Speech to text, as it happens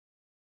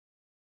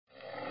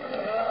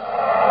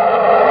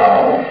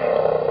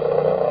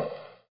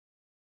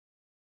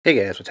Hey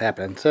guys, what's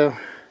happening? So,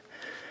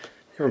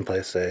 different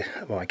place today.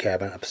 I'm at my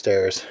cabin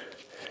upstairs,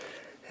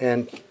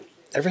 and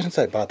ever since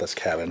I bought this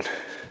cabin,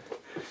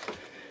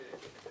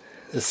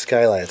 this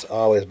skylight's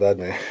always bugged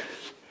me.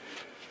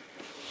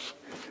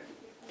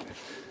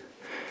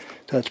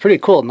 So it's pretty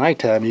cool at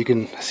nighttime. You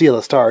can see all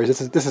the stars.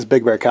 This is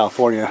Big Bear,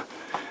 California.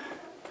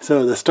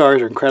 So the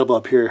stars are incredible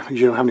up here because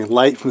you don't have any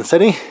light from the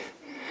city.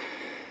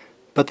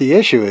 But the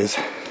issue is,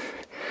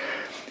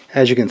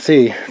 as you can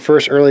see,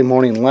 first early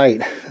morning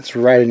light, it's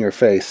right in your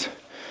face.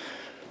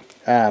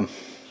 Yeah,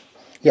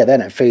 then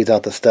it fades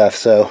out the stuff.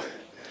 So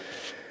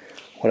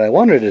what I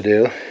wanted to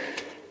do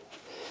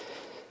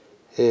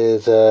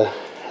is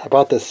I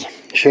bought this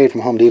shade from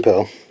Home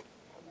Depot.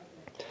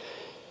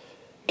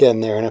 Get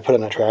in there and I put it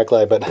in a track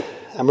light, but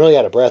I'm really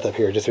out of breath up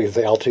here just because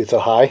the altitude's so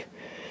high.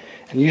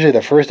 And usually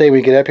the first day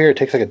we get up here, it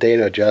takes like a day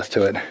to adjust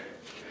to it.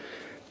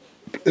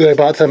 And I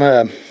bought some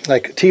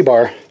like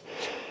T-bar,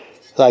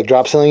 like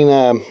drop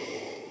ceiling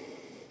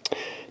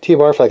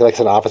T-bar for like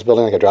an office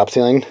building, like a drop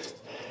ceiling.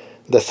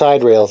 The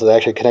side rails that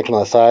actually connect on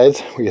the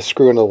sides where you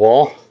screw into the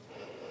wall.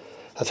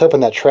 I was hoping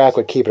that track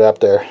would keep it up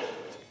there.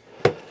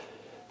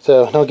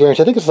 So no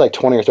guarantee. I think it's like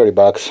 20 or 30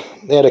 bucks.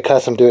 They had to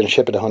custom do it and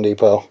ship it to Home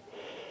Depot.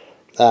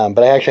 But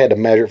I actually had to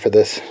measure it for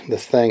this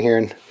thing here,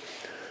 and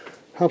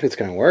hopefully it's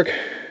going to work.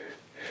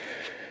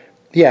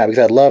 Yeah,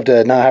 because I'd love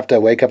to not have to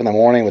wake up in the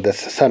morning with the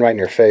sun right in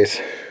your face.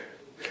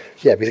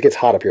 Yeah, because it gets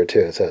hot up here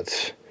too. So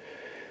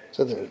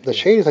the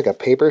shade is like a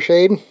paper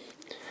shade.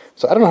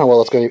 So I don't know how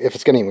well it's going to, if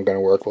it's even going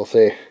to work. We'll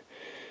see.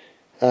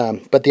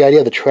 But the idea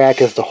of the track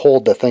is to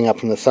hold the thing up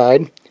from the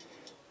side.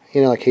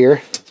 You know, like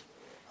here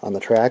on the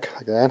track,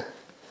 like that.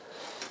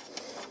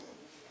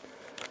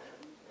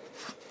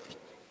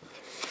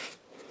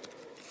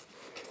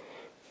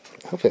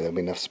 Hopefully there'll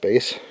be enough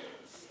space.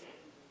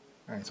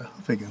 Alright, so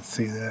hopefully you can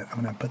see that.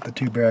 I'm going to put the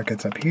two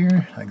brackets up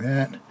here, like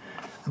that.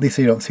 At least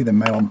so you don't see the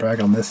metal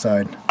bracket on this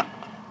side.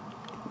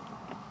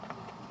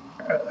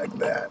 Right, like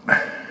that.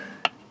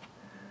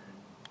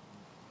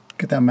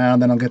 Get that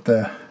mounted, then I'll get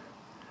the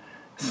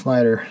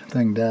slider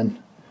thing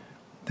done.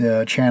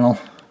 The channel.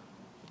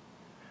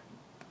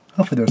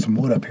 Hopefully there's some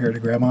wood up here to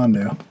grab onto.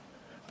 I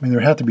mean, there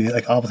would have to be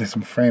like obviously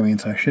some framing,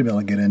 so I should be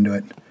able to get into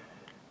it.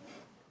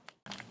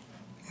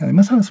 Yeah, they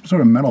must have some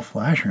sort of metal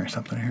flasher or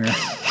something here.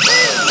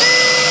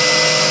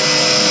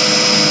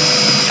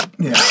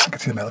 Yeah, I can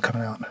see the metal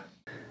coming out.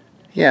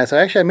 Yeah, so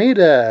actually I made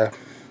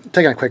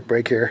taking a quick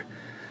break here.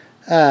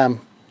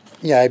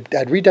 Yeah, I'd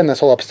redone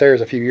this whole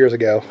upstairs a few years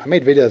ago. I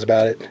made videos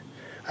about it.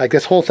 Like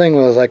this whole thing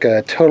was like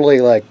a totally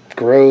like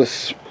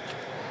gross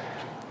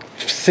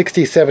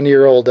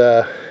 67-year-old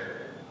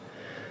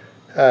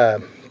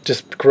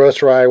just gross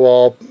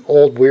drywall,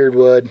 old weird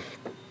wood.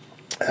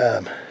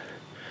 Yeah,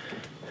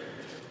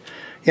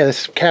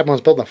 this cabin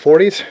was built in the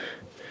 40s.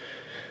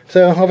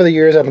 So over the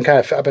years I've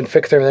been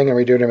fixing everything and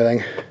redoing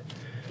everything.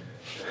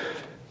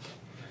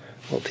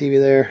 Little TV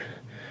there.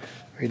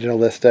 Redid all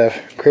this stuff.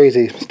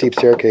 Crazy steep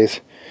staircase.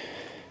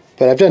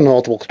 But I've done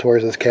multiple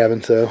tours of this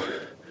cabin, so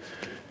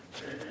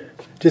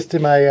just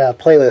in my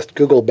playlist,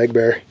 Google Big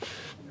Bear.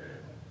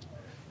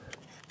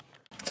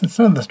 Since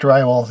none of this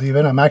drywall is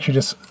even, I'm actually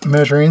just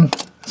measuring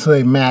so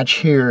they match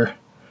here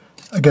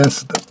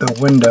against the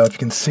window, if you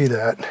can see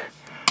that.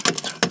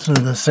 So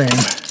they're the same.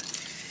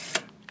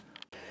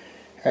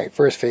 Alright,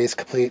 first phase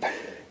complete.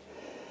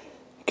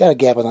 Got a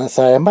gap on that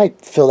side. I might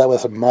fill that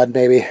with some mud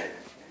maybe.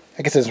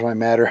 I guess it doesn't really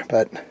matter,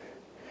 but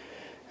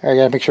I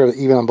gotta make sure it's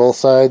even on both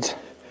sides.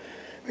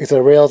 Because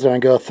the rail's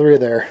going to go through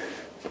there.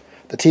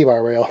 The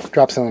T-bar rail,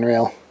 drop ceiling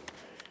rail.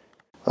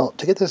 Well,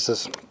 to get this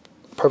as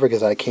perfect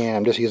as I can,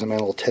 I'm just using my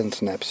little tin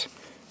snips.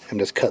 I'm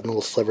just cutting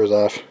little slivers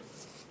off.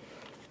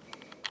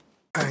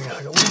 I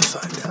got one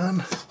side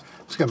done.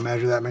 Just going to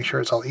measure that, make sure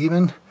it's all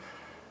even.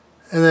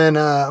 And then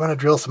I'm going to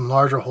drill some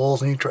larger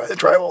holes and you try the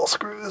drywall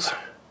screws.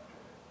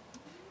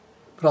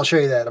 But I'll show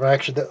you that.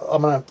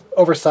 I'm going to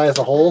oversize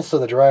the holes so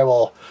the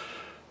drywall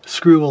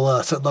screw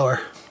will sit lower.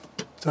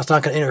 So it's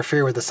not going to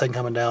interfere with this thing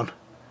coming down.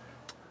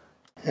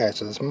 Alright,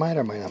 so this might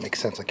or might not make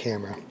sense on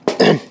camera.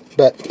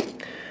 But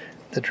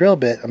the drill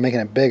bit, I'm making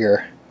it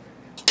bigger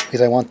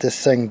because I want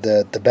this thing,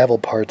 the bevel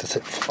part, to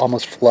sit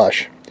almost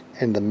flush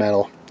in the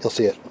metal. You'll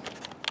see it.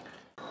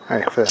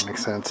 Alright, hopefully that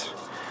makes sense.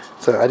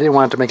 So I didn't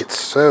want it to make it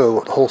so,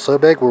 the hole so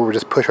big where we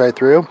just push right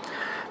through.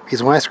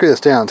 Because when I screw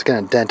this down, it's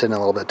going to dent in a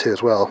little bit too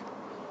as well.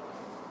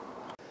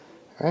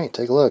 Alright,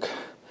 take a look.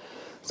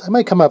 So I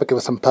might come up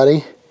with some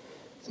putty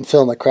and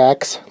fill in the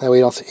cracks. That way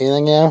you don't see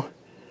anything now.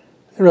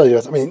 It really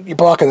does. I mean, you're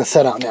blocking the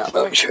set out now.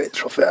 But let me show you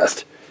this real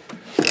fast.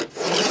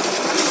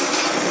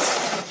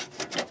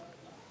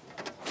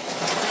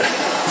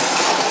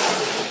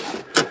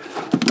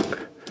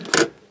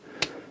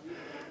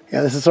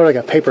 Yeah, this is sort of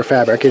like a paper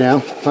fabric, you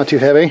know, not too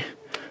heavy.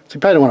 So you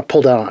probably don't want to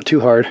pull down on it too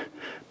hard.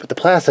 But the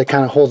plastic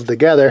kind of holds it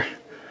together.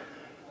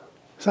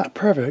 It's not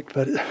perfect,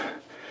 but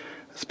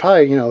it's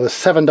probably, you know, it was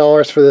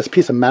 $7 for this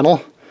piece of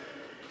metal.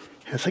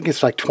 I think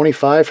it's like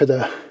 $25 for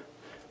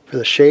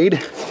the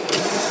shade.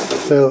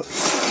 So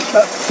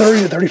about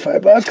 30 to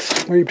 35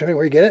 bucks. Where you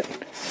get it?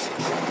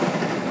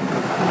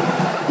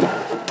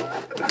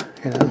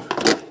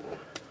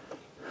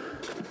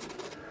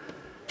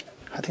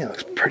 I think it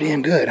looks pretty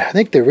damn good. I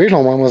think the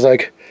original one was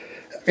like,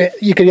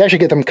 you could actually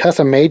get them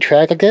custom made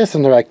track like this,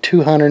 and they're like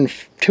 $200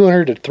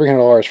 to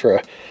 $300 for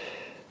a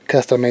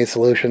custom made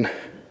solution.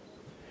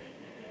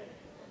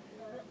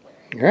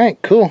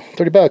 Alright, cool.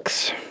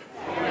 $30.